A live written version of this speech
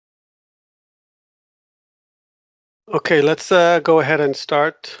Okay, let's go ahead and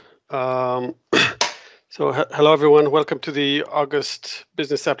start. Um, hello everyone. Welcome to the August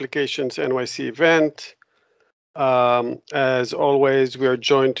Business Applications NYC event. As always, we are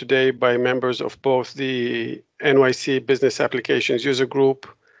joined today by members of both the NYC Business Applications User Group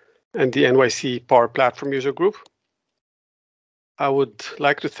and the NYC Power Platform User Group. I would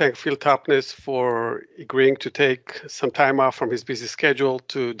like to thank Phil Topness for agreeing to take some time off from his busy schedule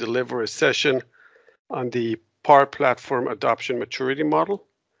to deliver a session on the Power Platform Adoption Maturity Model.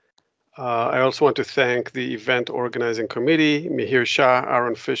 I also want to thank the event organizing committee, Mihir Shah,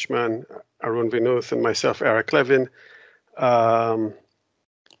 Aaron Fishman, Arun Vinuth, and myself, Eric Levin, although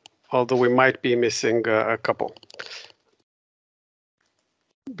we might be missing a couple.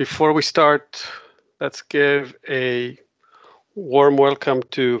 Before we start, let's give a warm welcome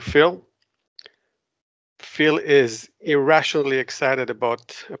to Phil. Phil is irrationally excited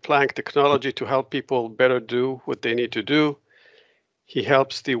about applying technology to help people better do what they need to do. He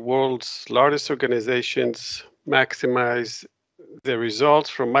helps the world's largest organizations maximize the results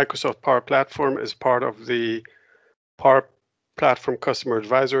from Microsoft Power Platform as part of the Power Platform Customer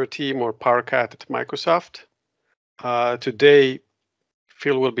Advisory Team, or PowerCat at Microsoft. Today,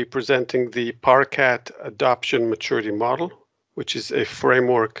 Phil will be presenting the PowerCat Adoption Maturity Model, which is a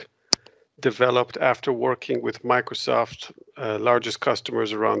framework developed after working with Microsoft's largest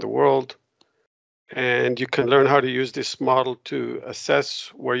customers around the world. And you can learn how to use this model to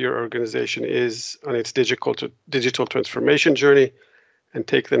assess where your organization is on its digital transformation journey and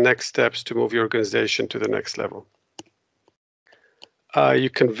take the next steps to move your organization to the next level. You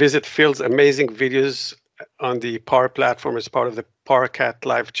can visit Phil's amazing videos on the Power Platform as part of the PowerCat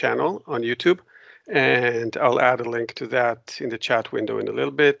Live channel on YouTube. And I'll add a link to that in the chat window in a little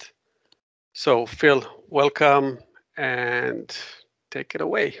bit. So Phil, welcome and take it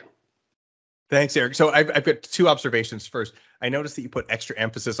away. Thanks, Eric. So I've got two observations. First, I noticed that you put extra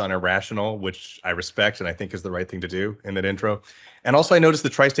emphasis on irrational, which I respect and I think is the right thing to do in that intro. And also I noticed the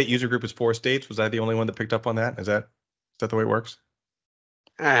Tri-State User Group is 4 states. Was I the only one that picked up on that? Is that the way it works?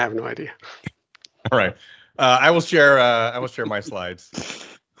 I have no idea. All right. I will share my slides.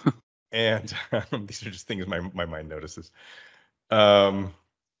 And these are just things my mind notices.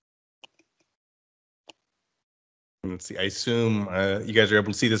 Let's see. I assume you guys are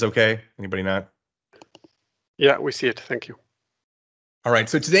able to see this okay? Anybody not? Yeah, we see it. Thank you. All right.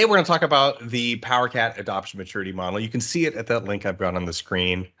 So today we're going to talk about the PowerCat Adoption Maturity Model. You can see it at that link I've got on the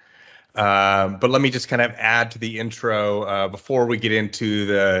screen. But let me just kind of add to the intro before we get into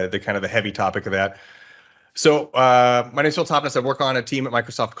the kind of the heavy topic of that. So my name is Phil Topness. I work on a team at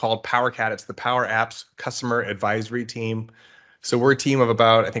Microsoft called PowerCat. It's the Power Apps Customer Advisory Team. So we're a team of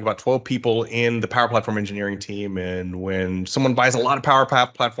about 12 people in the Power Platform engineering team. And when someone buys a lot of Power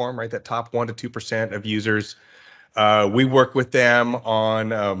Platform, right, that top 1% to 2% of users, we work with them on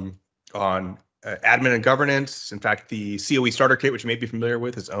admin and governance. In fact, the COE starter kit, which you may be familiar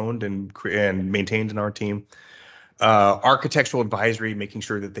with, is owned and maintained in our team. Architectural advisory, making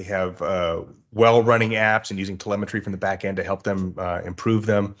sure that they have well-running apps and using telemetry from the back end to help them improve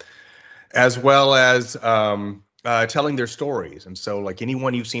them, as well as telling their stories. And so like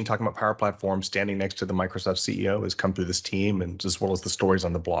anyone you've seen talking about Power Platform standing next to the Microsoft CEO has come through this team, and as well as the stories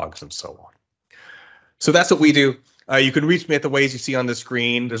on the blogs and so on. So that's what we do. You can reach me at the ways you see on the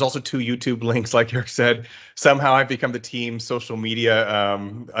screen. There's also 2 YouTube links, like Eric said. Somehow I've become the team's social media,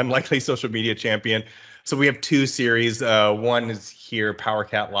 unlikely social media champion. So we have 2 series. One is here,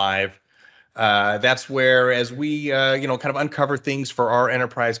 PowerCat Live. That's where, as we kind of uncover things for our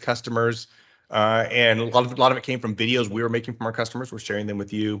enterprise customers, and a lot of it came from videos we were making from our customers. We're sharing them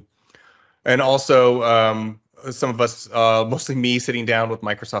with you, and also some of us, mostly me, sitting down with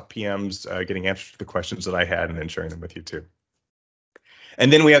Microsoft PMs, getting answers to the questions that I had, and then sharing them with you too.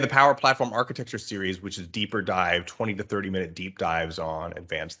 And then we have the Power Platform Architecture series, which is deeper dive, 20 to 30 minute deep dives on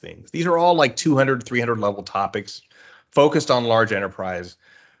advanced things. These are all like 200, 300 level topics focused on large enterprise.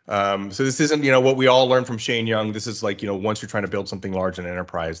 So this isn't, what we all learn from Shane Young. This is like, once you're trying to build something large in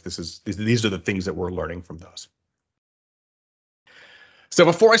enterprise, these are the things that we're learning from those. So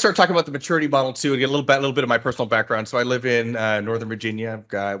before I start talking about the maturity model too, and get a little bit of my personal background. So I live in Northern Virginia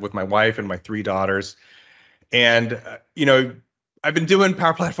with my wife and my 3 daughters. And, I've been doing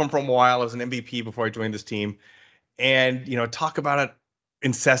Power Platform for a while. I was an MVP before I joined this team, and talk about it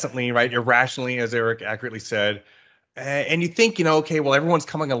incessantly, right? Irrationally, as Eric accurately said. And you think, okay, well, everyone's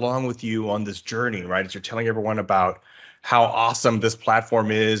coming along with you on this journey, right? As you're telling everyone about how awesome this platform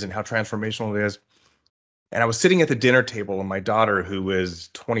is and how transformational it is. And I was sitting at the dinner table, and my daughter, who was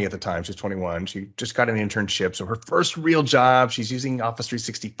 20 at the time, she's 21, she just got an internship. So her first real job, she's using Office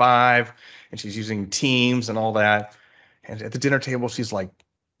 365, and she's using Teams and all that. And at the dinner table, she's like,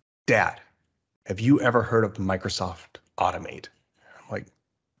 Dad, have you ever heard of Microsoft Automate? I'm like,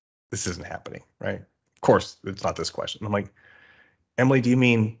 this isn't happening, right? Of course, it's not this question. I'm like, Emily, do you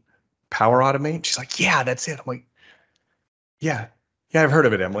mean Power Automate? She's like, yeah, that's it. I'm like, yeah, I've heard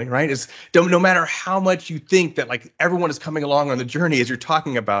of it, Emily, right? It's no matter how much you think that like everyone is coming along on the journey as you're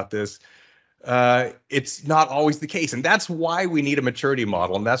talking about this, it's not always the case. And that's why we need a maturity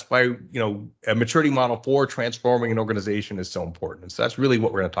model. And that's why, a maturity model for transforming an organization is so important. And so that's really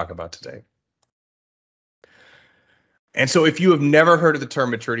what we're going to talk about today. And so if you have never heard of the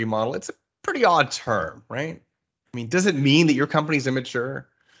term maturity model, it's a pretty odd term, right? I mean, does it mean that your company's immature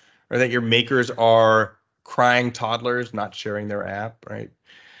or that your makers are crying toddlers not sharing their app, right?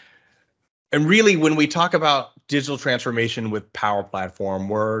 And really, when we talk about digital transformation with Power Platform,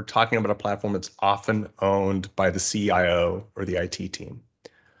 we're talking about a platform that's often owned by the CIO or the IT team.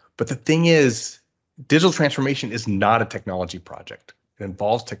 But the thing is, digital transformation is not a technology project. It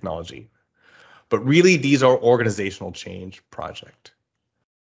involves technology. But really, these are organizational change projects.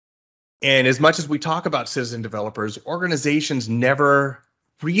 And as much as we talk about citizen developers, organizations never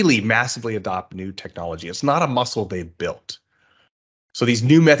really massively adopt new technology. It's not a muscle they've built. So these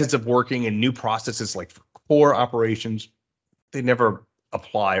new methods of working and new processes like for core operations, they never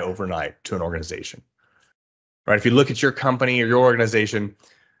apply overnight to an organization, right? If you look at your company or your organization,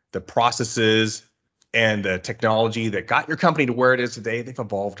 the processes and the technology that got your company to where it is today, they've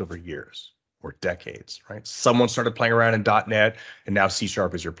evolved over years or decades, right? Someone started playing around in .NET and now C#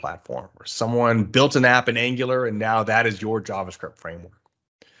 is your platform, or someone built an app in Angular and now that is your JavaScript framework.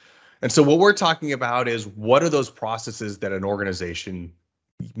 And so what we're talking about is what are those processes that an organization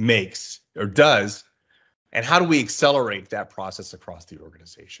makes or does, and how do we accelerate that process across the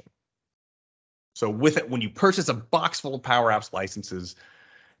organization? So with it, when you purchase a box full of Power Apps licenses,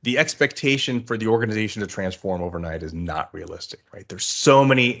 the expectation for the organization to transform overnight is not realistic, right? There's so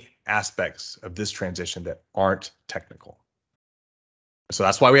many aspects of this transition that aren't technical. So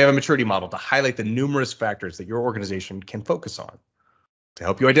that's why we have a maturity model to highlight the numerous factors that your organization can focus on, to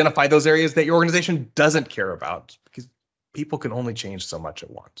help you identify those areas that your organization doesn't care about, because people can only change so much at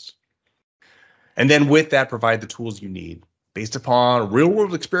once. And then with that, provide the tools you need based upon real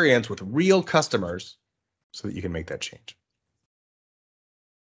world experience with real customers so that you can make that change.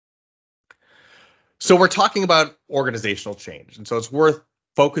 So we're talking about organizational change. And so it's worth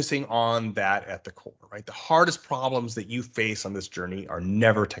focusing on that at the core, right? The hardest problems that you face on this journey are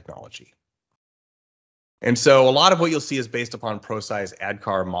never technology. And so a lot of what you'll see is based upon ProSci's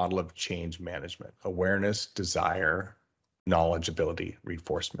ADKAR model of change management: awareness, desire, knowledge, ability,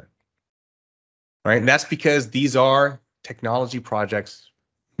 reinforcement. Right? And that's because these are technology projects,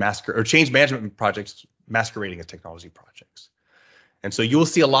 or change management projects masquerading as technology projects. And so you'll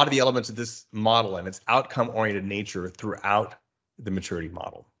see a lot of the elements of this model and its outcome-oriented nature throughout the maturity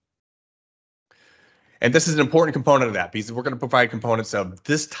model. And this is an important component of that, because we're going to provide components of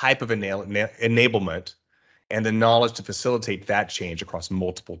this type of enablement and the knowledge to facilitate that change across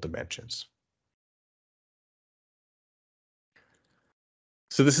multiple dimensions.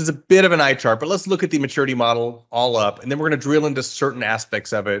 So this is a bit of an eye chart, but let's look at the maturity model all up, and then we're going to drill into certain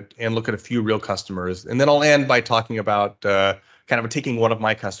aspects of it and look at a few real customers. And then I'll end by talking about kind of taking one of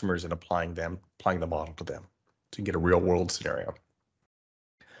my customers and applying the model to them so you can get a real world scenario.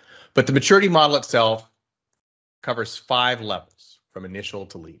 But the maturity model itself covers 5 levels from initial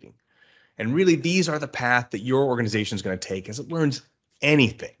to leading. And really, these are the path that your organization is going to take as it learns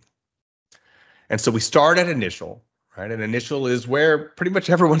anything. And so we start at initial, right? And initial is where pretty much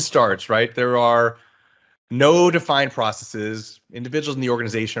everyone starts, right? There are no defined processes. Individuals in the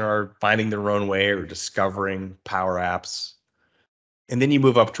organization are finding their own way or discovering Power Apps. And then you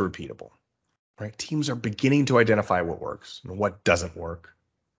move up to repeatable, right? Teams are beginning to identify what works and what doesn't work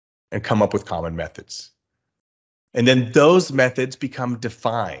and come up with common methods. And then those methods become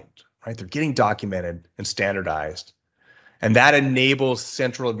defined, right? They're getting documented and standardized. And that enables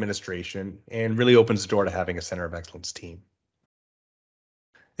central administration and really opens the door to having a center of excellence team.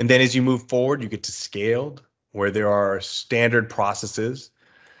 And then as you move forward, you get to scaled, where there are standard processes.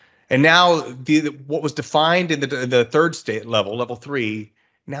 And now what was defined in the third state level 3,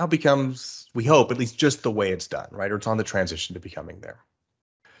 now becomes, we hope, at least just the way it's done, right? Or it's on the transition to becoming there.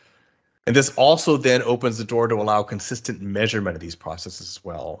 And this also then opens the door to allow consistent measurement of these processes as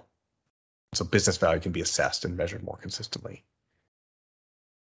well. So business value can be assessed and measured more consistently.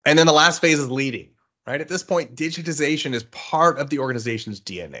 And then the last phase is leading, right? At this point, digitization is part of the organization's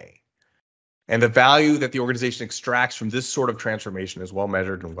DNA. And the value that the organization extracts from this sort of transformation is well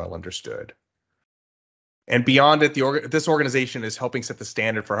measured and well understood. And beyond it, this organization is helping set the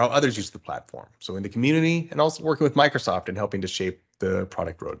standard for how others use the platform. So in the community, and also working with Microsoft and helping to shape the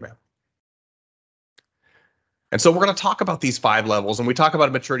product roadmap. And so we're going to talk about these 5 levels. And we talk about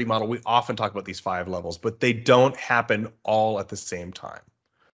a maturity model. We often talk about these 5 levels, but they don't happen all at the same time.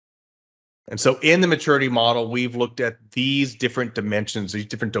 And so in the maturity model, we've looked at these different dimensions, these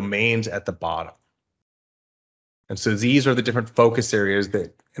different domains at the bottom. And so these are the different focus areas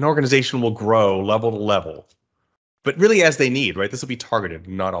that an organization will grow level to level, but really as they need, right? This will be targeted,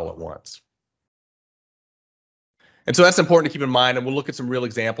 not all at once. And so that's important to keep in mind, and we'll look at some real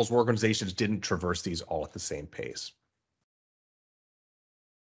examples where organizations didn't traverse these all at the same pace.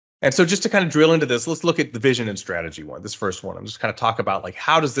 And so just to kind of drill into this, let's look at the vision and strategy one, this first one. I'm just kind of talk about like,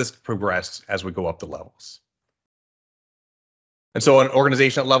 how does this progress as we go up the levels? And so an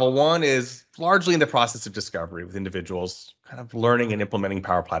organization at level 1 is largely in the process of discovery with individuals kind of learning and implementing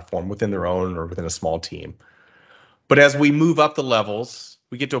Power Platform within their own or within a small team. But as we move up the levels,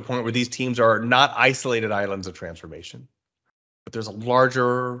 we get to a point where these teams are not isolated islands of transformation, but there's a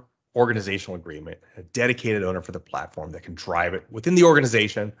larger organizational agreement, a dedicated owner for the platform that can drive it within the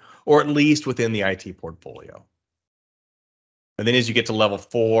organization, or at least within the IT portfolio. And then as you get to level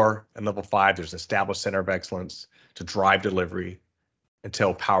 4 and level 5, there's an established center of excellence to drive delivery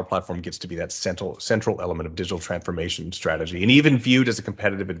until Power Platform gets to be that central element of digital transformation strategy, and even viewed as a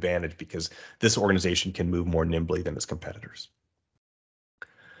competitive advantage because this organization can move more nimbly than its competitors.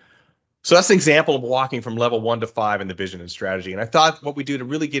 So that's an example of walking from level 1 to 5 in the vision and strategy. And I thought what we do to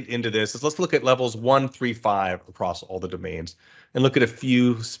really get into this is let's look at levels 1, 3, 5 across all the domains and look at a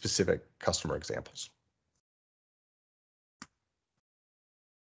few specific customer examples.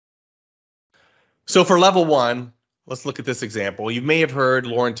 So for level 1, let's look at this example. You may have heard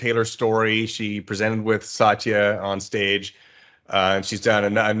Lauren Taylor's story. She presented with Satya on stage, and she's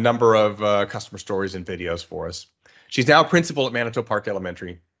done a number of customer stories and videos for us. She's now a principal at Manitou Park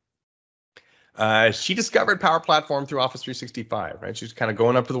Elementary. She discovered Power Platform through Office 365, right? She's kind of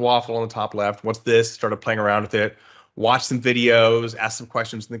going up to the waffle on the top left. What's this? Started playing around with it, watched some videos, asked some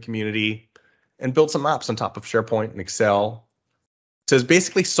questions in the community, and built some apps on top of SharePoint and Excel to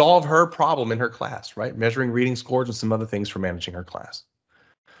basically solve her problem in her class, right? Measuring reading scores and some other things for managing her class.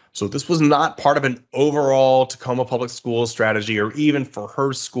 So this was not part of an overall Tacoma Public Schools strategy or even for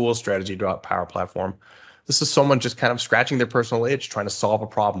her school strategy about Power Platform. This is someone just kind of scratching their personal itch, trying to solve a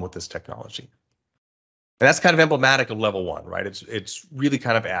problem with this technology. And that's kind of emblematic of level 1, right? It's really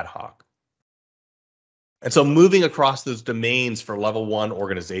kind of ad hoc. And so moving across those domains for level 1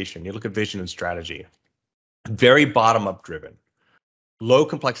 organization, you look at vision and strategy, very bottom-up driven. Low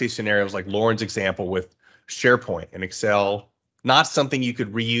complexity scenarios like Lauren's example with SharePoint and Excel, not something you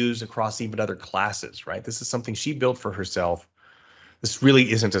could reuse across even other classes, right? This is something she built for herself. This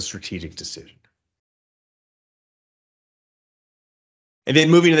really isn't a strategic decision. And then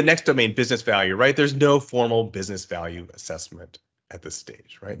moving to the next domain, business value, right? There's no formal business value assessment at this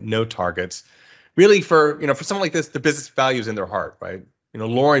stage, right? No targets. Really for someone like this, the business value is in their heart, right?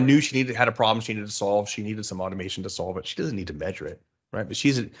 Lauren knew had a problem she needed to solve. She needed some automation to solve it. She doesn't need to measure it, right? But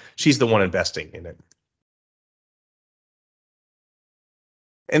she's the one investing in it.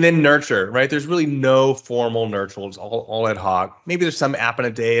 And then nurture, right? There's really no formal nurture. It's all ad hoc. Maybe there's some app in a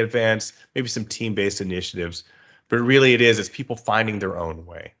day events, maybe some team-based initiatives, but really it's people finding their own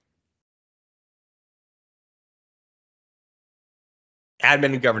way.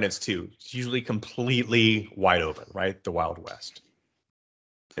 Admin and governance too. It's usually completely wide open, right? The Wild West.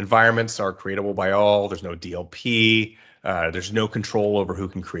 Environments are creatable by all. There's no DLP. There's no control over who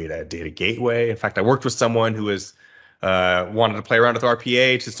can create a data gateway. In fact, I worked with someone who wanted to play around with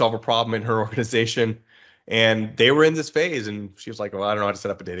RPA to solve a problem in her organization. And they were in this phase, and she was like, well, I don't know how to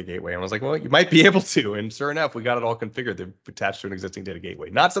set up a data gateway. And I was like, well, you might be able to. And sure enough, we got it all configured. They're attached to an existing data gateway.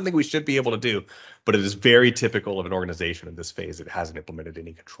 Not something we should be able to do, but it is very typical of an organization in this phase that hasn't implemented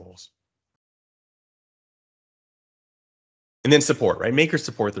any controls. And then support, right? Makers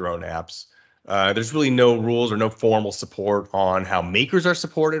support their own apps. There's really no rules or no formal support on how makers are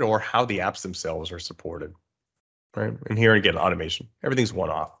supported or how the apps themselves are supported, right? And here again, automation, everything's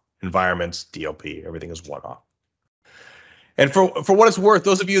one-off. Environments, DLP, everything is one-off. And for what it's worth,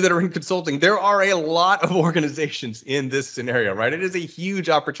 those of you that are in consulting, there are a lot of organizations in this scenario, right? It is a huge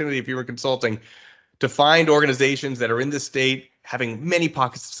opportunity if you're in consulting to find organizations that are in this state having many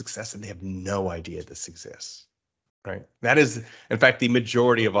pockets of success and they have no idea this exists, right? That is, in fact, the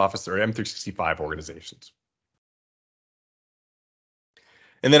majority of Office or M365 organizations.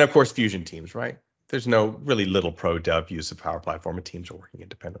 And then, of course, fusion teams, right? There's no really little pro dev use of Power Platform and teams are working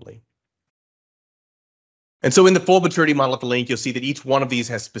independently. And so in the full maturity model at the link, you'll see that each one of these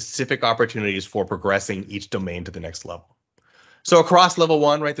has specific opportunities for progressing each domain to the next level. So across level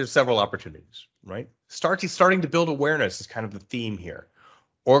 1, right, there's several opportunities, right? Starting to build awareness is kind of the theme here.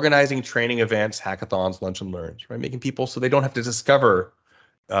 Organizing training events, hackathons, lunch and learns, right? Making people so they don't have to discover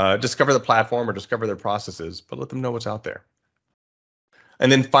the platform or discover their processes, but let them know what's out there.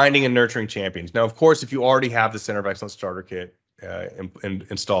 And then finding and nurturing champions. Now, of course, if you already have the Center of Excellence Starter Kit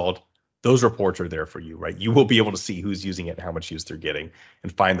installed, those reports are there for you, right? You will be able to see who's using it and how much use they're getting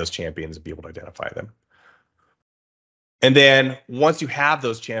and find those champions and be able to identify them. And then once you have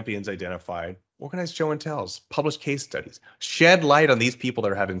those champions identified, organize show and tells, publish case studies, shed light on these people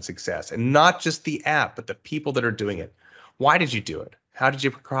that are having success, and not just the app, but the people that are doing it. Why did you do it? How did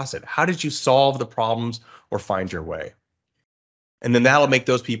you cross it? How did you solve the problems or find your way? And then that'll make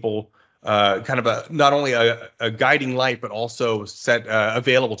those people kind of not only a guiding light, but also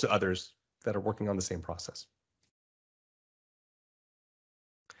available to others that are working on the same process.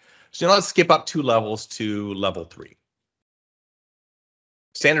 So now let's skip up 2 levels to level 3.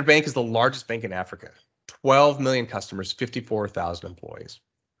 Standard Bank is the largest bank in Africa, 12 million customers, 54,000 employees.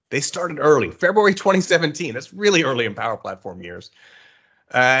 They started early, February 2017. That's really early in Power Platform years.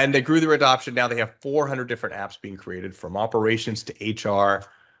 And they grew their adoption. Now they have 400 different apps being created from operations to HR.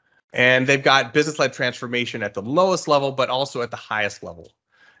 And they've got business-led transformation at the lowest level, but also at the highest level.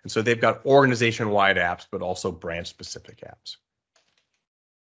 And so they've got organization-wide apps, but also branch-specific apps.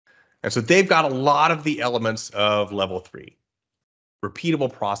 And so they've got a lot of the elements of level 3.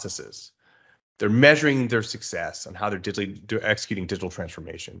 Repeatable processes. They're measuring their success and how they're executing digital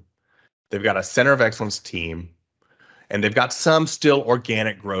transformation. They've got a Center of Excellence team, and they've got some still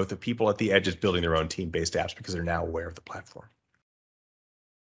organic growth of people at the edges building their own team-based apps because they're now aware of the platform.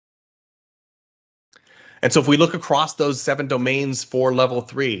 And so if we look across those 7 domains for level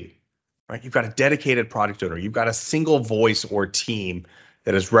 3, right, you've got a dedicated product owner. You've got a single voice or team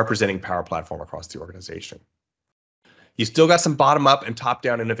that is representing Power Platform across the organization. You still got some bottom-up and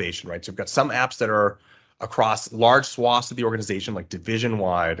top-down innovation, right? So you've got some apps that are across large swaths of the organization, like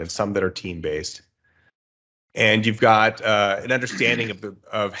division-wide, and some that are team-based. And you've got an understanding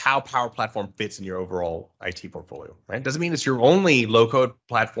of how Power Platform fits in your overall IT portfolio, right? Doesn't mean it's your only low-code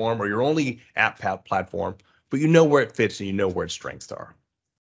platform or your only app platform, but you know where it fits and you know where its strengths are.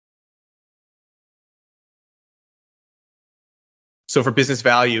 So for business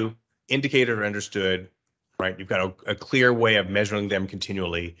value, indicators are understood, right? You've got a clear way of measuring them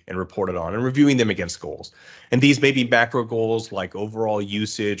continually and reported on and reviewing them against goals. And these may be macro goals like overall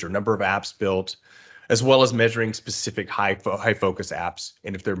usage or number of apps built, as well as measuring specific high focus apps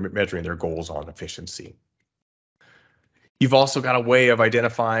and if they're measuring their goals on efficiency. You've also got a way of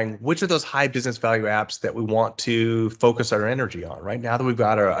identifying which of those high business value apps that we want to focus our energy on, right? Now that we've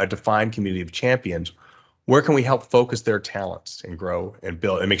got a defined community of champions, where can we help focus their talents and grow and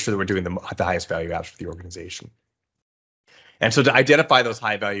build and make sure that we're doing the highest value apps for the organization? And so to identify those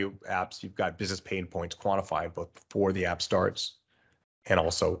high value apps, you've got business pain points quantified both before the app starts and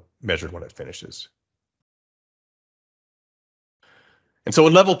also measured when it finishes. And so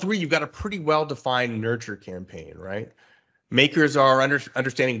in level 3, you've got a pretty well-defined nurture campaign, right? Makers are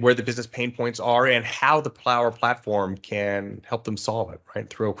understanding where the business pain points are and how the Power Platform can help them solve it, right?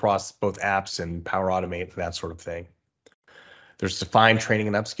 Through across both apps and Power Automate and that sort of thing. There's defined training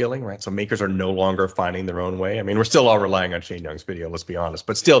and upskilling, right? So makers are no longer finding their own way. I mean, we're still all relying on Shane Young's video, let's be honest,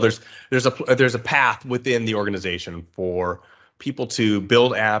 but still there's a path within the organization for people to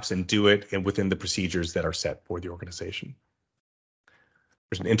build apps and do it and within the procedures that are set for the organization.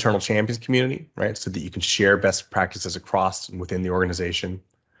 There's an internal champions community, right? So that you can share best practices across and within the organization.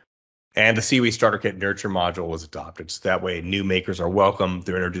 And the COE Starter Kit Nurture module was adopted. So that way new makers are welcome,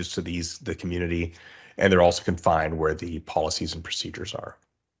 they're introduced to the community, and they're also confined where the policies and procedures are.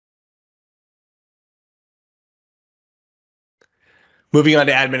 Moving on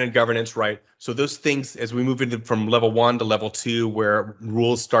to admin and governance, right? So those things, as we move into from level 1 to level 2, where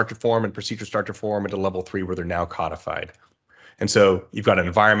rules start to form and procedures start to form, into level 3, where they're now codified. And so you've got an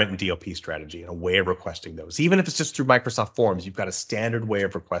environment and DLP strategy and a way of requesting those. Even if it's just through Microsoft Forms, you've got a standard way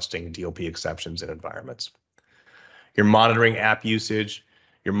of requesting DLP exceptions in environments. You're monitoring app usage,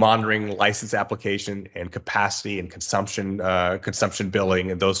 you're monitoring license application and capacity and consumption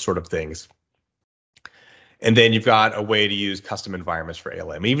billing and those sort of things. And then you've got a way to use custom environments for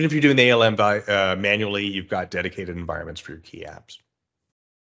ALM. Even if you're doing the ALM manually, you've got dedicated environments for your key apps.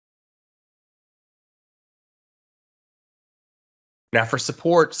 Now for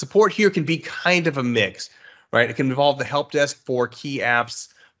support here can be kind of a mix, right? It can involve the help desk for key apps,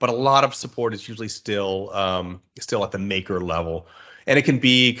 but a lot of support is usually still at the maker level. And it can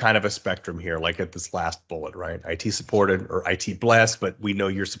be kind of a spectrum here, like at this last bullet, right? IT supported or IT blessed, but we know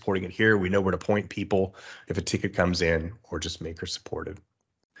you're supporting it here. We know where to point people if a ticket comes in, or just maker supported.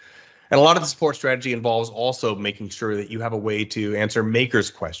 And a lot of the support strategy involves also making sure that you have a way to answer makers'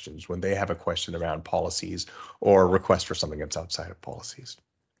 questions when they have a question around policies or a request for something that's outside of policies.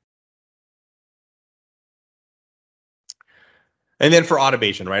 And then for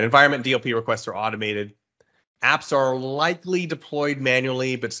automation, right? Environment DLP requests are automated. Apps are likely deployed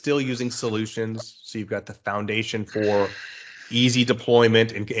manually, but still using solutions. So you've got the foundation for easy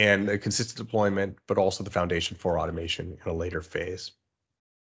deployment and a consistent deployment, but also the foundation for automation in a later phase.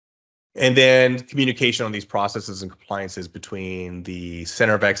 And then communication on these processes and compliances between the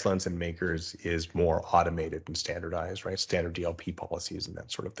Center of Excellence and makers is more automated and standardized, right? Standard DLP policies and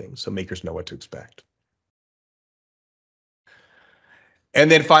that sort of thing. So makers know what to expect. And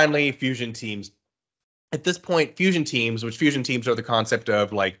then finally, fusion teams. At this point, fusion teams are the concept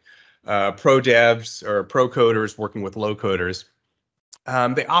of like pro devs or pro coders working with low coders.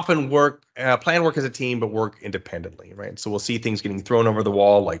 They often plan work as a team, but work independently, right? So we'll see things getting thrown over the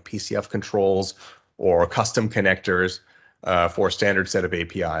wall like PCF controls or custom connectors for a standard set of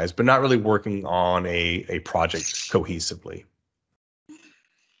APIs, but not really working on a project cohesively.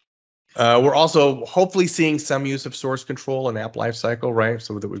 We're also hopefully seeing some use of source control in app lifecycle, right?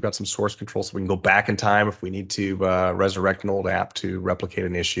 So that we've got some source control so we can go back in time if we need to resurrect an old app to replicate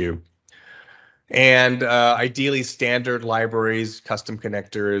an issue. And ideally standard libraries, custom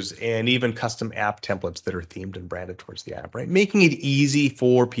connectors, and even custom app templates that are themed and branded towards the app, right? Making it easy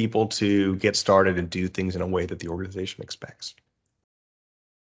for people to get started and do things in a way that the organization expects.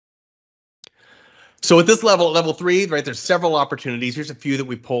 So at this level 3, right, there's several opportunities. Here's a few that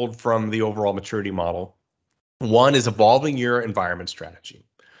we pulled from the overall maturity model. One is evolving your environment strategy,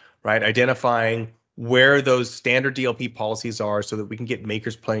 right? Identifying where those standard DLP policies are so that we can get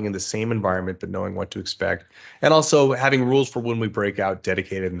makers playing in the same environment but knowing what to expect, and also having rules for when we break out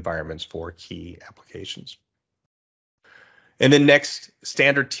dedicated environments for key applications. And then next,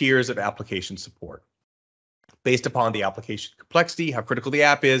 standard tiers of application support based upon the application complexity, how critical the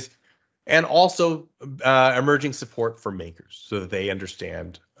app is, and also emerging support for makers so that they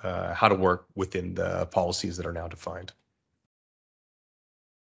understand how to work within the policies that are now defined.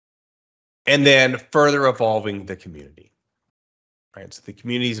 And then further evolving the community, right? So the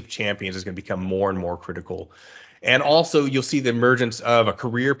communities of champions is going to become more and more critical. And also you'll see the emergence of a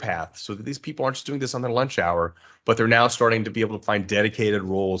career path so that these people aren't just doing this on their lunch hour, but they're now starting to be able to find dedicated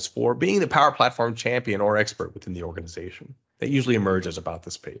roles for being the Power Platform champion or expert within the organization. That usually emerges about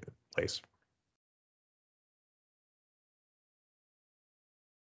this place.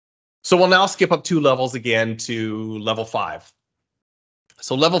 So we'll now skip up 2 levels again to level 5.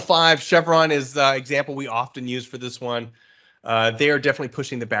 So level 5, Chevron is the example we often use for this one. They are definitely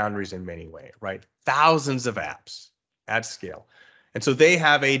pushing the boundaries in many ways, right? Thousands of apps at scale. And so they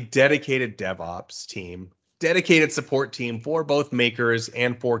have a dedicated DevOps team, dedicated support team for both makers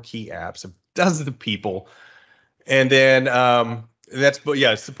and for key apps of dozens of people. And then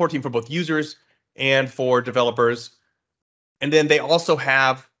support team for both users and for developers. And then they also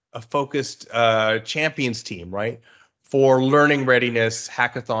have a focused champions team, right? For learning readiness,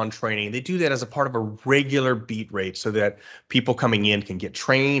 hackathon training. They do that as a part of a regular beat rate so that people coming in can get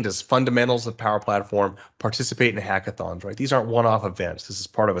trained as fundamentals of Power Platform, participate in hackathons, right? These aren't one-off events. This is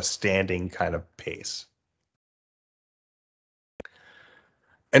part of a standing kind of pace.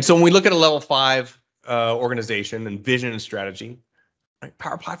 And so when we look at a level 5 organization and vision and strategy, right,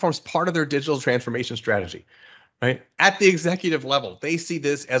 Power Platform is part of their digital transformation strategy, right? At the executive level, they see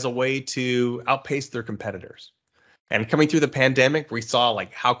this as a way to outpace their competitors. And coming through the pandemic, we saw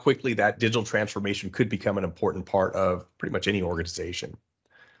like how quickly that digital transformation could become an important part of pretty much any organization.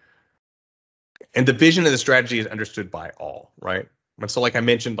 And the vision and the strategy is understood by all, right? And so like I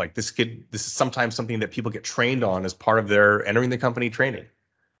mentioned, like this is sometimes something that people get trained on as part of their entering the company training.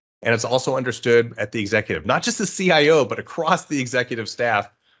 And it's also understood at the executive, not just the CIO, but across the executive staff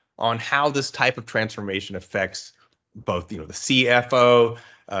on how this type of transformation affects both, the CFO,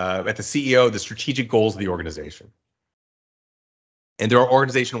 at the CEO, the strategic goals of the organization. And there are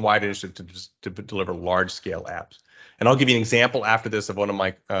organization-wide initiatives to deliver large-scale apps. And I'll give you an example after this of one of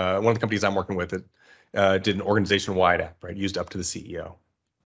the companies I'm working with that did an organization-wide app, right, used up to the CEO.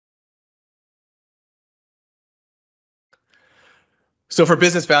 So for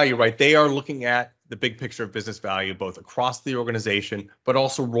business value, right, they are looking at the big picture of business value, both across the organization, but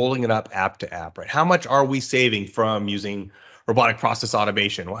also rolling it up app to app, right? How much are we saving from using robotic process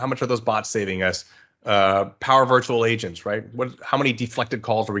automation? Well, how much are those bots saving us? Power virtual agents, right? How many deflected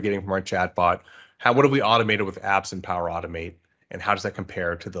calls are we getting from our chatbot? What have we automated with apps in Power Automate? And how does that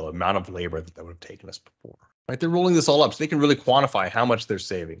compare to the amount of labor that would have taken us before? Right? They're rolling this all up so they can really quantify how much they're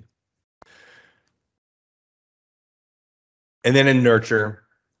saving. And then in nurture,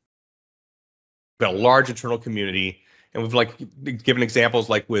 we've got a large internal community, and we've given examples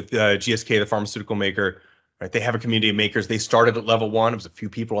like with GSK, the pharmaceutical maker. Right? They have a community of makers. They started at level 1. It was a few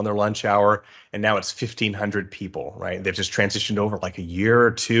people on their lunch hour, and now it's 1,500 people. Right? They've just transitioned over like a year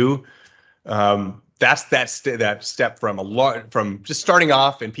or two. That's that step from just starting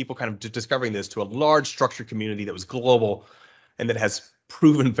off and people kind of discovering this to a large structured community that was global and that has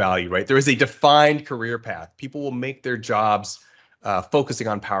proven value, right? There is a defined career path. People will make their jobs focusing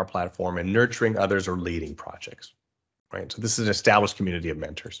on Power Platform and nurturing others or leading projects, right? So this is an established community of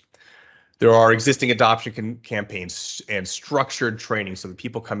mentors. There are existing adoption campaigns and structured training so that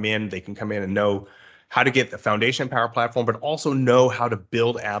people they can come in and know how to get the foundation Power Platform, but also know how to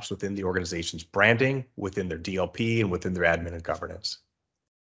build apps within the organization's branding, within their DLP, and within their admin and governance.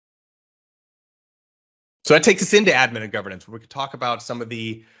 So that takes us into admin and governance, where we could talk about some of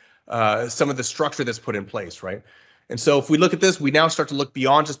the structure that's put in place, right? And so if we look at this, we now start to look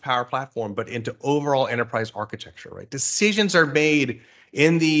beyond just Power Platform, but into overall enterprise architecture, right? Decisions are made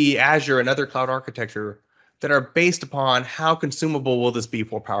in the Azure and other cloud architecture that are based upon how consumable will this be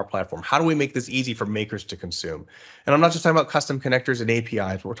for Power Platform? How do we make this easy for makers to consume? And I'm not just talking about custom connectors and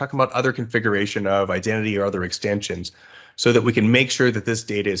APIs, but we're talking about other configuration of identity or other extensions so that we can make sure that this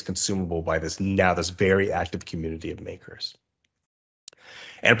data is consumable by this very active community of makers.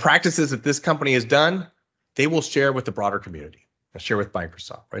 And practices that this company has done, they will share with the broader community, share with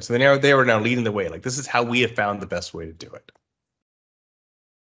Microsoft, right? So they are now leading the way. Like, this is how we have found the best way to do it.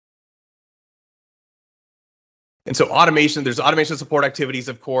 And so there's automation support activities,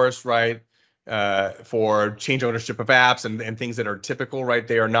 of course, right? For change ownership of apps and things that are typical, right?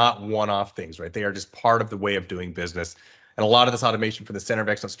 They are not one-off things, right? They are just part of the way of doing business. And a lot of this automation for the Center of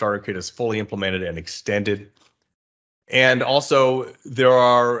Excellence Starter Kit is fully implemented and extended. And also, there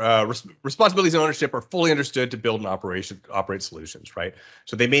are responsibilities and ownership are fully understood to build and operate solutions, right?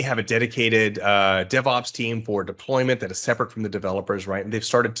 So they may have a dedicated DevOps team for deployment that is separate from the developers, right? And they've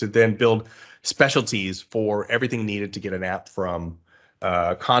started to then build specialties for everything needed to get an app from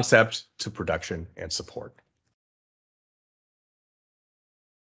concept to production and support.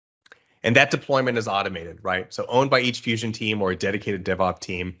 And that deployment is automated, right? So owned by each Fusion team or a dedicated DevOps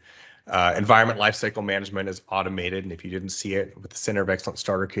team. Environment lifecycle management is automated. And if you didn't see it with the Center of Excellence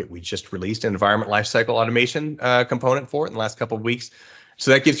Starter Kit, we just released an environment lifecycle automation component for it in the last couple of weeks. So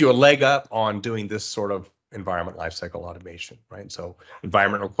that gives you a leg up on doing this sort of environment lifecycle automation, right? So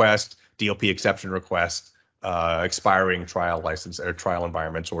environment request, DLP exception request, expiring trial license or trial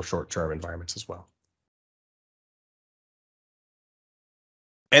environments or short-term environments as well.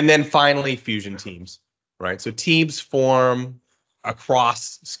 And then finally, Fusion teams, right? So teams form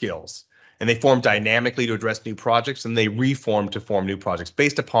across skills, and they form dynamically to address new projects, and they reform to form new projects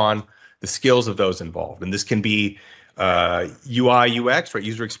based upon the skills of those involved. And this can be UI, UX, right?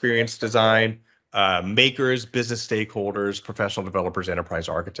 User experience design, makers, business stakeholders, professional developers, enterprise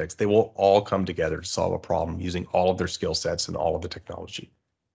architects. They will all come together to solve a problem using all of their skill sets and all of the technology.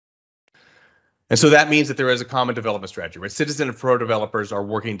 And so that means that there is a common development strategy, right? Citizen and pro developers are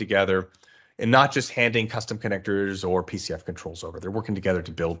working together and not just handing custom connectors or PCF controls over. They're working together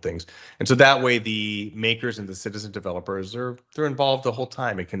to build things. And so that way the makers and the citizen developers they're involved the whole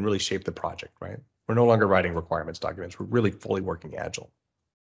time and can really shape the project, right? We're no longer writing requirements documents. We're really fully working agile.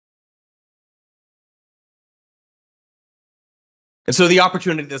 And so the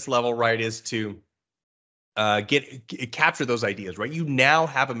opportunity at this level, right, is to capture those ideas, right? You now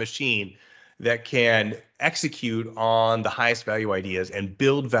have a machine that can execute on the highest value ideas and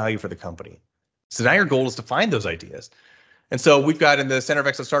build value for the company. So now your goal is to find those ideas. And so we've got in the Center of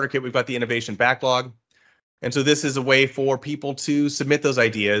Excellence Starter Kit, we've got the innovation backlog. And so this is a way for people to submit those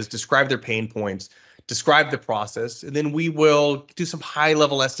ideas, describe their pain points, describe the process, and then we will do some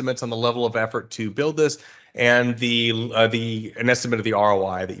high-level estimates on the level of effort to build this and an estimate of the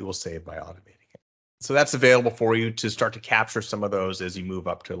ROI that you will save by automating it. So that's available for you to start to capture some of those as you move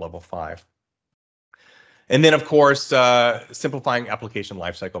up to level 5. And then, of course, simplifying application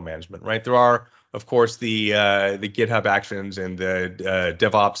lifecycle management, right? There are, of course, the GitHub Actions and the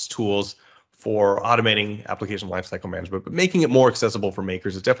DevOps tools for automating application lifecycle management, but making it more accessible for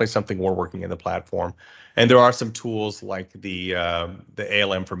makers is definitely something we're working in the platform. And there are some tools like the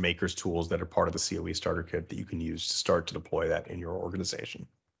ALM for makers tools that are part of the COE Starter Kit that you can use to start to deploy that in your organization.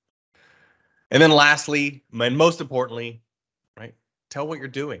 And then lastly, and most importantly, right, tell what you're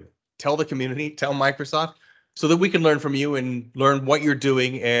doing. Tell the community, tell Microsoft, so that we can learn from you and learn what you're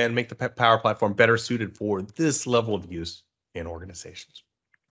doing and make the Power Platform better suited for this level of use in organizations.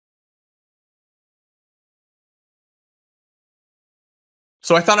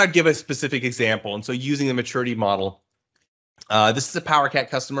 So I thought I'd give a specific example. And so using the maturity model, this is a PowerCat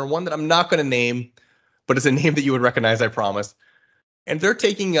customer, one that I'm not going to name, but it's a name that you would recognize, I promise. And they're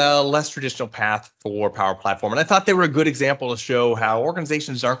taking a less traditional path for Power Platform. And I thought they were a good example to show how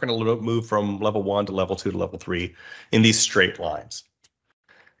organizations aren't going to move from level 1 to level 2 to level 3 in these straight lines.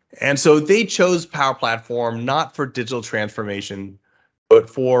 And so they chose Power Platform not for digital transformation, but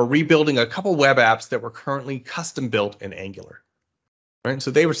for rebuilding a couple web apps that were currently custom built in Angular. Right?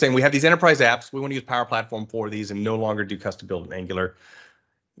 So they were saying, we have these enterprise apps. We want to use Power Platform for these and no longer do custom build in Angular.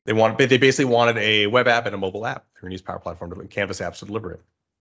 They basically wanted a web app and a mobile app. They're going to use Power Platform to Canvas apps to deliver it.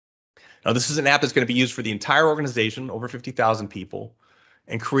 Now, this is an app that's going to be used for the entire organization, over 50,000 people,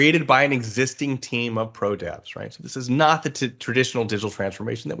 and created by an existing team of pro devs, right? So this is not the traditional digital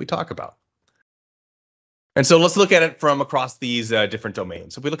transformation that we talk about. And so let's look at it from across these different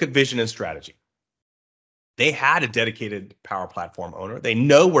domains. So if we look at vision and strategy, they had a dedicated Power Platform owner. They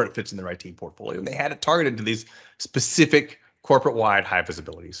know where it fits in their IT portfolio, and they had it targeted to these specific corporate-wide high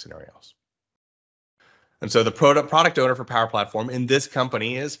visibility scenarios. And so the product owner for Power Platform in this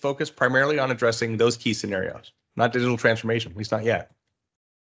company is focused primarily on addressing those key scenarios, not digital transformation, at least not yet.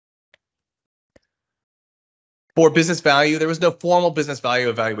 For business value, there was no formal business value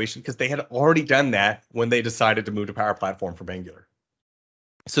evaluation because they had already done that when they decided to move to Power Platform from Angular.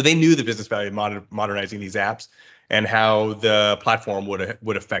 So they knew the business value of modernizing these apps and how the platform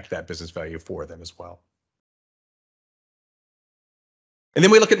would affect that business value for them as well. And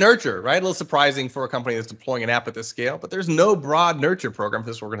then we look at nurture, right? A little surprising for a company that's deploying an app at this scale, but there's no broad nurture program for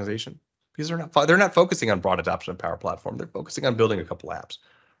this organization because they're not focusing on broad adoption of Power Platform. They're focusing on building a couple apps,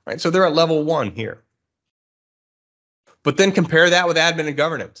 right? So they're at level 1 here. But then compare that with admin and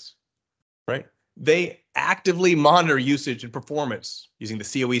governance, right? They actively monitor usage and performance using the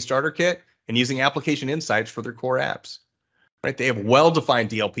COE starter kit and using application insights for their core apps. Right? They have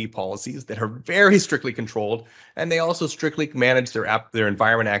well-defined DLP policies that are very strictly controlled, and they also strictly manage their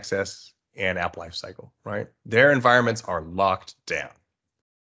environment access and app lifecycle. Right? Their environments are locked down.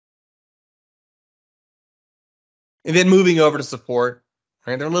 And then moving over to support,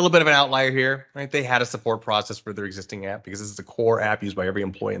 right? They're a little bit of an outlier here. Right? They had a support process for their existing app because this is a core app used by every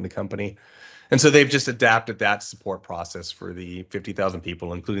employee in the company. And so they've just adapted that support process for the 50,000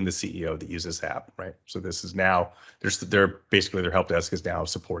 people, including the CEO that use this app, right? So this is now, basically their help desk is now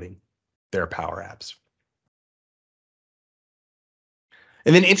supporting their Power Apps.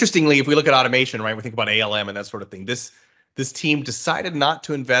 And then interestingly, if we look at automation, right, we think about ALM and that sort of thing. This team decided not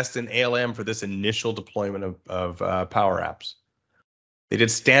to invest in ALM for this initial deployment of Power Apps. They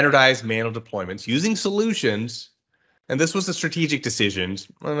did standardized manual deployments using solutions. And this was a strategic decision,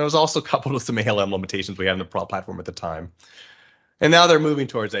 and it was also coupled with some ALM limitations we had in the platform at the time. And now they're moving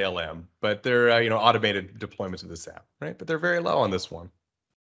towards ALM, but they're automated deployments of this app, right? But they're very low on this one.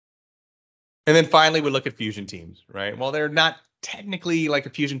 And then finally, we look at Fusion teams, right? Well, they're not technically like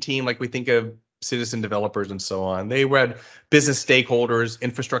a Fusion team like we think of citizen developers and so on. They had business stakeholders,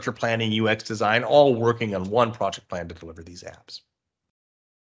 infrastructure planning, UX design, all working on one project plan to deliver these apps.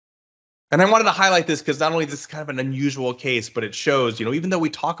 And I wanted to highlight this because not only is this kind of an unusual case, but it shows, even though we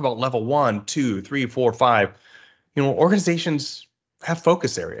talk about level 1, 2, 3, 4, 5, organizations have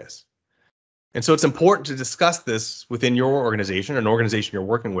focus areas. And so it's important to discuss this within your organization, an organization you're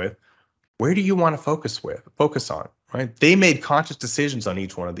working with. Where do you want to focus on, right? They made conscious decisions on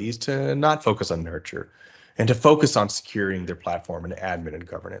each one of these to not focus on nurture and to focus on securing their platform and admin and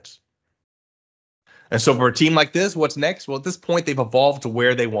governance. And so for a team like this, what's next? Well, at this point, they've evolved to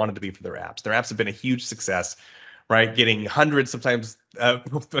where they wanted to be for their apps. Their apps have been a huge success, right? Getting hundreds, sometimes a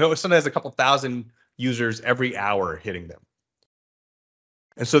couple thousand users every hour hitting them.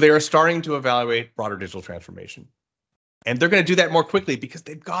 And so they are starting to evaluate broader digital transformation. And they're going to do that more quickly because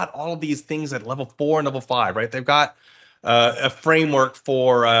they've got all of these things at level 4 and level 5, right? They've got a framework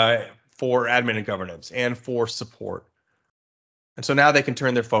for admin and governance and for support. And so now they can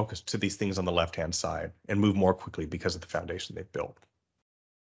turn their focus to these things on the left-hand side and move more quickly because of the foundation they've built.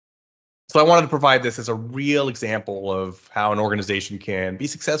 So I wanted to provide this as a real example of how an organization can be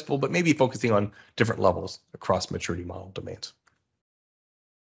successful, but maybe focusing on different levels across maturity model domains.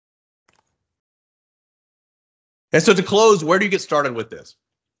 And so to close, where do you get started with this?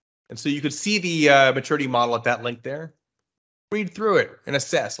 And so you could see the maturity model at that link there. Read through it and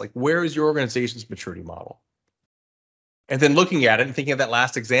assess, like, where is your organization's maturity model? And then looking at it and thinking of that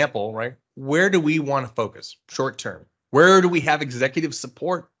last example, right? Where do we want to focus short term? Where do we have executive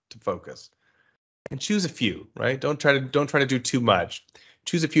support to focus? And choose a few, right? Don't try to do too much.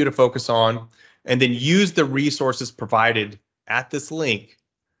 Choose a few to focus on and then use the resources provided at this link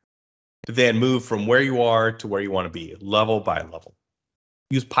to then move from where you are to where you want to be, level by level.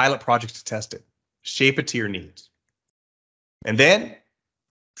 Use pilot projects to test it. Shape it to your needs. And then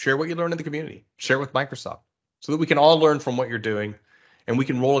share what you learned in the community. Share it with Microsoft so that we can all learn from what you're doing, and we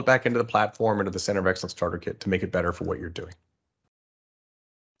can roll it back into the platform, into the Center of Excellence Starter Kit to make it better for what you're doing.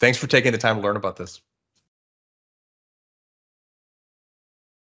 Thanks for taking the time to learn about this.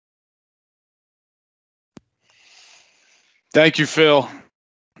 Thank you, Phil.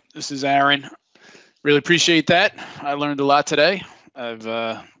 This is Aaron. Really appreciate that. I learned a lot today. I've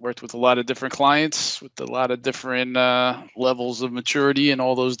worked with a lot of different clients with a lot of different levels of maturity in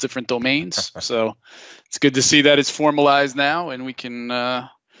all those different domains. So it's good to see that it's formalized now and we can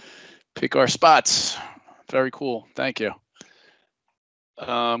pick our spots. Very cool. Thank you.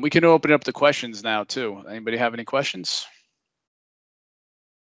 We can open it up to questions now too. Anybody have any questions?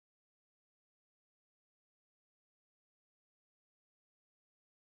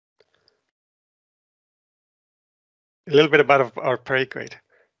 A little bit above our pay grade.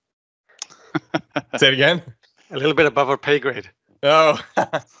 Say it again. A little bit above our pay grade. Oh,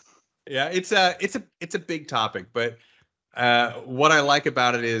 yeah. It's a big topic, but what I like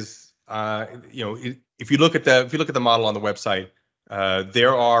about it is, if you look at the model on the website,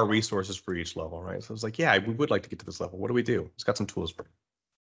 there are resources for each level, right? So it's like, yeah, we would like to get to this level. What do we do? It's got some tools for it.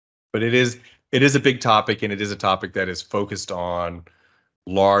 But it is a big topic, and it is a topic that is focused on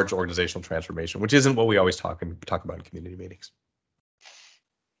large organizational transformation, which isn't what we always talk about in community meetings.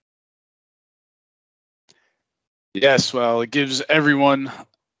 Yes, well, it gives everyone,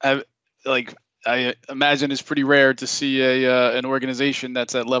 like I imagine it's pretty rare to see an organization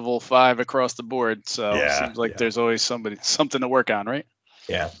that's at level 5 across the board. So it seems like there's always something to work on, right?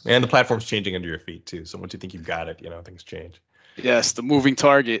 Yeah, and the platform's changing under your feet too. So once you think you've got it, things change. Yes, the moving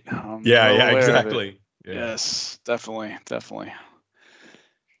target. Yeah, exactly. Yeah. Yes, definitely.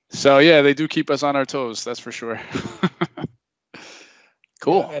 So yeah, they do keep us on our toes. That's for sure.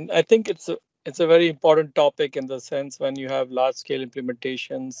 Cool. Yeah, and I think it's a very important topic in the sense when you have large scale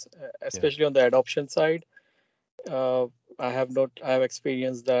implementations, especially on the adoption side. I have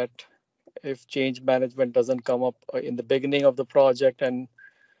experienced that if change management doesn't come up in the beginning of the project and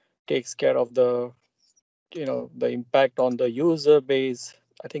takes care of the impact on the user base,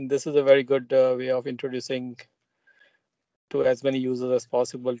 I think this is a very good way of introducing to as many users as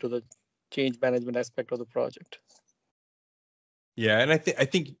possible to the change management aspect of the project. Yeah, and I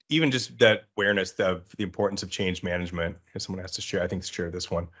think even just that awareness of the importance of change management, if someone has to share, I think share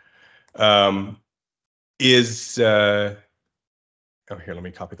this one, is here, let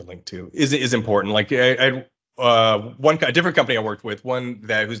me copy the link too, is important. Like a different company I worked with, one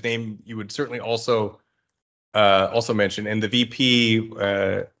whose name you would certainly also mention, and the VP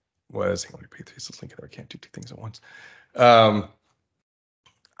was, hang on, let me paste this link there. I can't do two things at once. I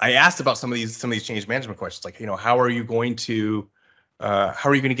asked about some of these change management questions, like, how are you going to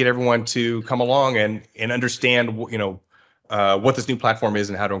get everyone to come along and understand, what this new platform is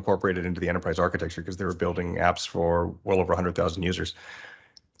and how to incorporate it into the enterprise architecture, because they were building apps for well over 100,000 users.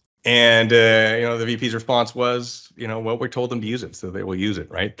 And the VP's response was, well, we told them to use it, so they will use it,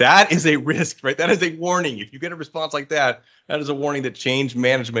 right? That is a risk, right? That is a warning. If you get a response like that, that is a warning that change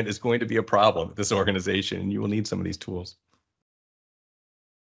management is going to be a problem at this organization, and you will need some of these tools.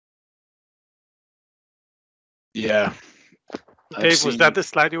 Yeah. Dave, was that the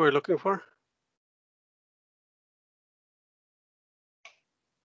slide you were looking for?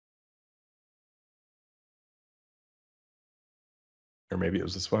 Or maybe it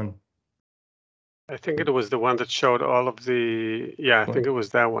was this one. I think it was the one that showed all of the, I think it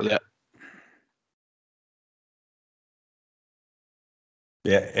was that one. Yeah.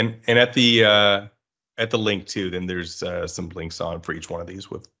 Yeah, and at the link too, then there's some links on for each one of these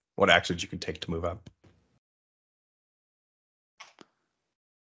with what actions you can take to move up.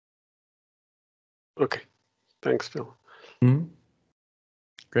 Okay, thanks, Phil. Mm-hmm.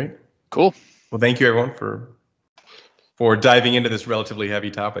 Great. Cool. Well, thank you everyone for diving into this relatively heavy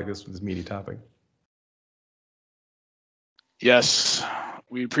topic, this meaty topic. Yes,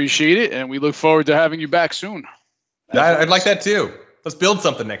 we appreciate it, and we look forward to having you back soon. I'd like that too. Let's build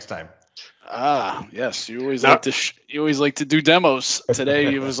something next time. Ah, yes. You always like to do demos.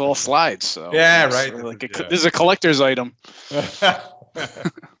 Today it was all slides. So yeah, right. This is a collector's item.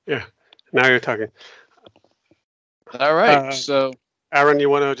 Yeah. Now you're talking. All right. So, Aaron, you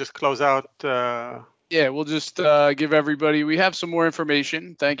want to just close out? Yeah, we'll just give everybody. We have some more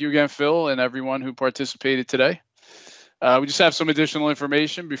information. Thank you again, Phil, and everyone who participated today. We just have some additional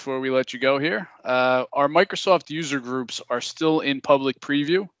information before we let you go here. Our Microsoft user groups are still in public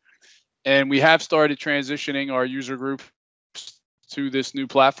preview. And we have started transitioning our user group to this new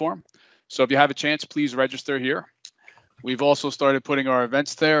platform. So if you have a chance, please register here. We've also started putting our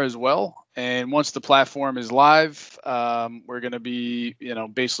events there as well. And once the platform is live, we're going to be,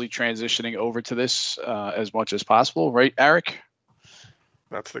 basically transitioning over to this as much as possible. Right, Eric?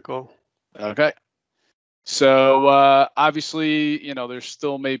 That's the goal. Okay. So obviously, there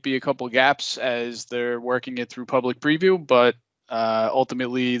still may be a couple gaps as they're working it through public preview, but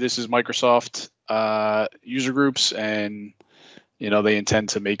ultimately this is Microsoft user groups, and they intend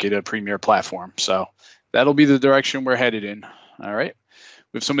to make it a premier platform. So that'll be the direction we're headed in. All right.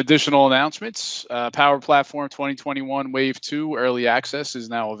 We have some additional announcements. Power Platform 2021 Wave 2 Early Access is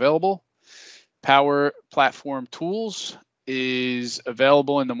now available. Power Platform Tools is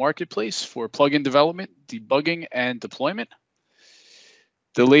available in the marketplace for plugin development, debugging, and deployment.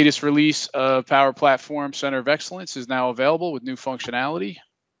 The latest release of Power Platform Center of Excellence is now available with new functionality.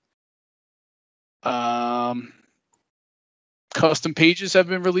 Custom pages have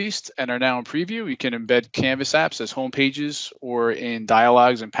been released and are now in preview. You can embed Canvas apps as home pages or in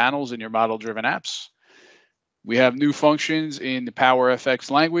dialogues and panels in your model-driven apps. We have new functions in the Power FX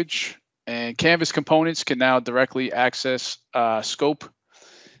language, and Canvas components can now directly access scope,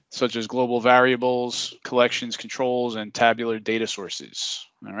 such as global variables, collections, controls, and tabular data sources.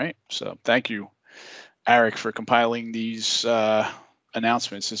 All right, so thank you, Eric, for compiling these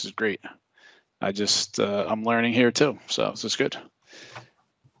announcements. This is great. I'm learning here too, so this is good.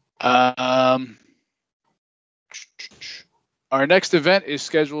 Our next event is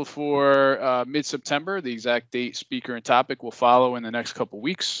scheduled for mid-September. The exact date, speaker, and topic will follow in the next couple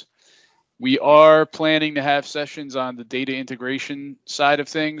weeks. We are planning to have sessions on the data integration side of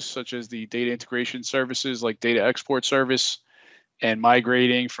things, such as the data integration services like Data Export Service and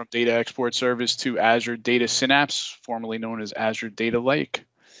migrating from Data Export Service to Azure Data Synapse, formerly known as Azure Data Lake.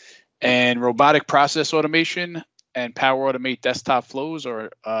 And robotic process automation and Power Automate desktop flows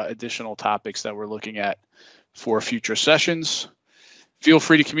are additional topics that we're looking at for future sessions. Feel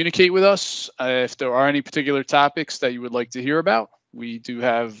free to communicate with us if there are any particular topics that you would like to hear about. We do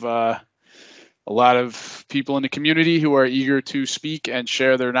have a lot of people in the community who are eager to speak and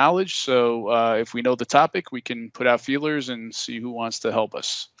share their knowledge. So if we know the topic, we can put out feelers and see who wants to help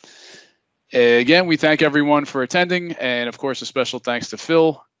us. Again, we thank everyone for attending. And of course, a special thanks to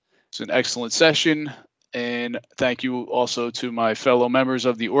Phil. It's an excellent session. And thank you also to my fellow members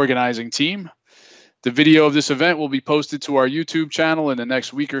of the organizing team. The video of this event will be posted to our YouTube channel in the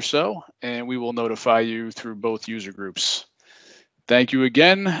next week or so, and we will notify you through both user groups. Thank you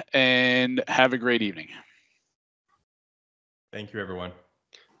again, and have a great evening. Thank you, everyone.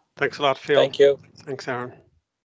 Thanks a lot, Phil. Thank you. Thanks, Aaron.